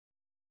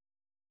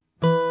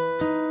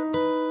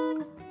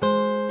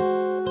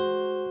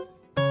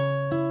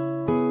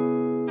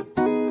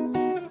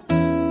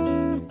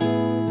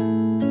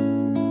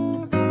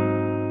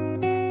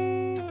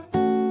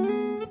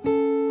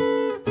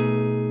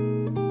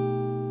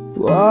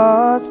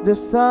Watch the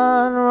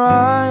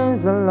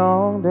sunrise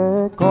along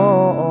the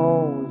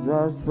coast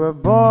as we're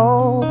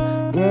both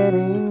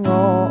getting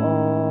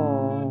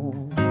old.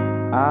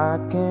 I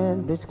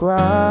can't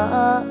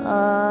describe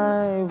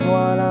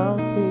what I'm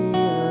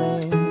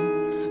feeling,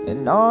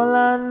 and all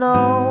I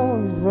know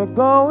is we're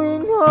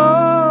going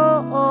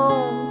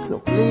home. So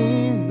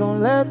please don't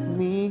let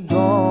me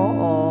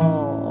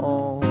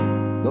go,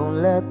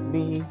 don't let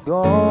me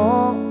go.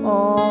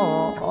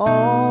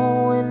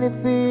 And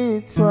if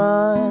it's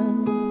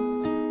right,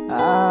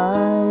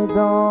 I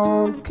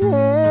don't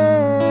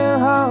care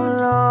how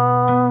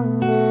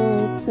long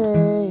it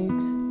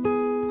takes.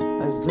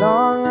 As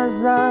long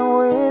as I'm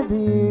with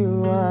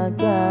you, I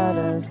got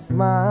a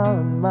smile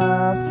on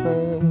my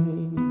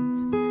face.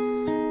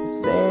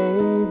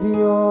 Save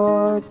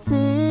your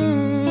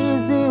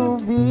tears,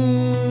 it'll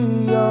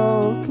be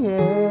okay.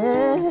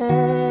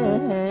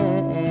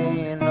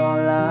 And all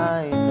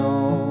I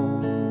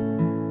know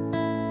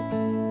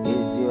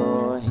is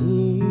you're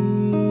here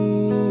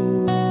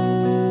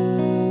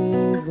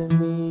with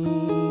me.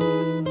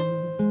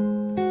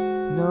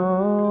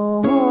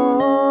 No,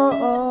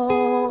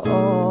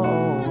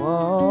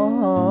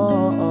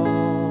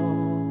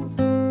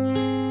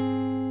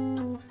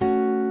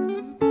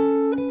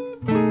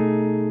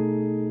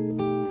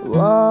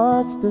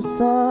 watch the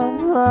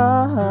sunrise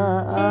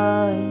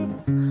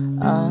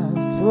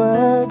as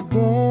we're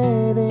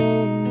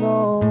getting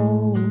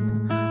old.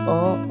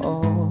 Oh,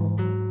 oh,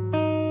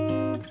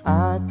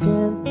 I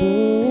can't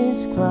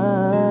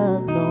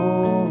describe,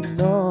 no,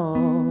 no.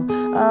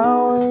 I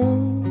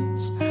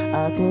wish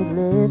I could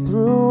live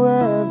through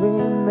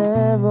every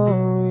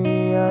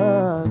memory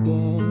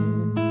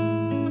again.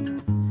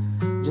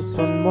 Just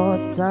one more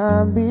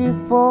time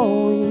before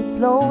we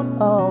float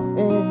off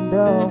in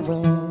the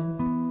wind.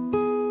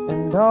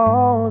 And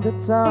all the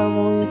time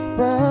we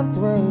spent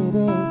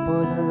waiting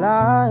for the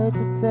light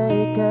to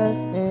take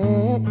us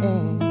in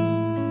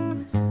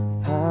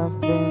have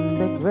been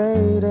the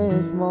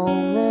greatest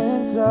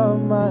moments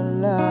of my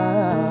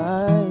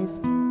life.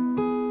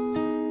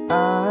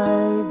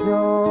 I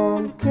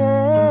don't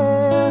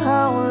care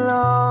how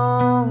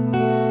long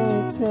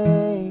it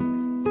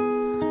takes.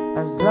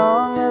 As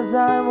long as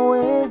I'm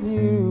with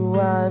you,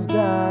 I've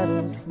got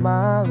a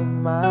smile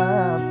on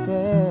my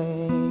face.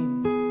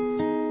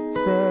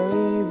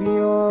 Save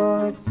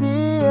your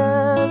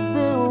tears,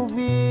 it'll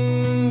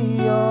be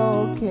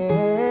okay.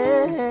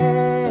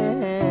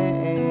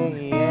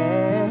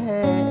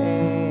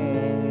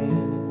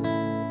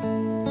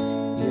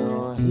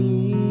 You're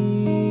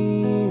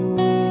here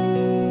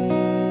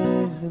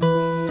with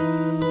me.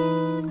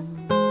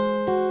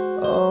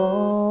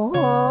 Oh,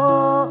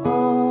 oh,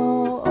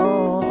 oh,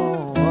 oh,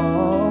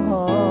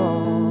 oh.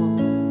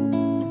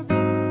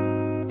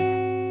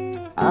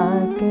 I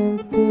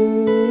can't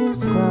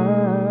describe